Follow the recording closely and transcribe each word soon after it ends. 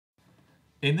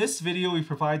In this video, we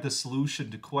provide the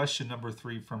solution to question number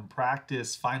 3 from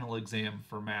practice final exam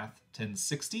for Math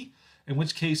 1060, in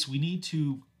which case we need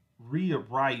to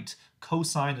rewrite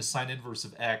cosine of sine inverse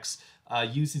of x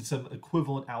using some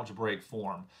equivalent algebraic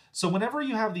form. So whenever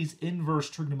you have these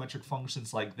inverse trigonometric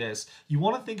functions like this, you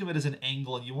want to think of it as an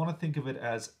angle and you want to think of it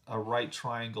as a right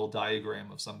triangle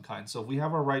diagram of some kind. So if we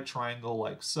have a right triangle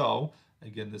like so,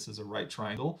 again, this is a right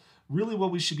triangle, really what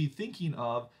we should be thinking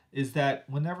of is that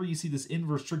whenever you see this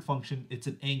inverse trig function, it's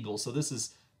an angle. So this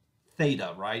is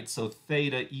theta, right? So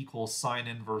theta equals sine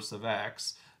inverse of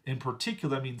x. In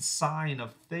particular, that means sine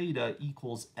of theta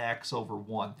equals x over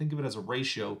 1. Think of it as a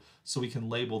ratio, so we can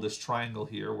label this triangle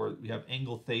here where we have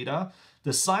angle theta.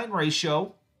 The sine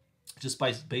ratio, just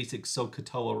by basic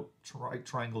SOHCAHTOA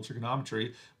triangle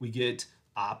trigonometry, we get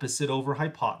opposite over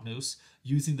hypotenuse.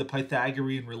 Using the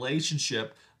Pythagorean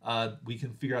relationship, we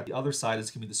can figure out the other side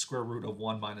is going to be the square root of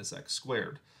 1 minus x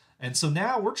squared. And so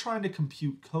now we're trying to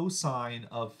compute cosine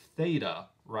of theta,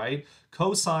 right?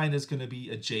 Cosine is going to be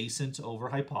adjacent over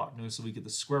hypotenuse, so we get the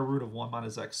square root of 1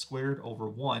 minus x squared over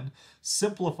 1.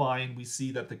 Simplifying, we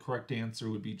see that the correct answer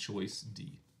would be choice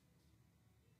D.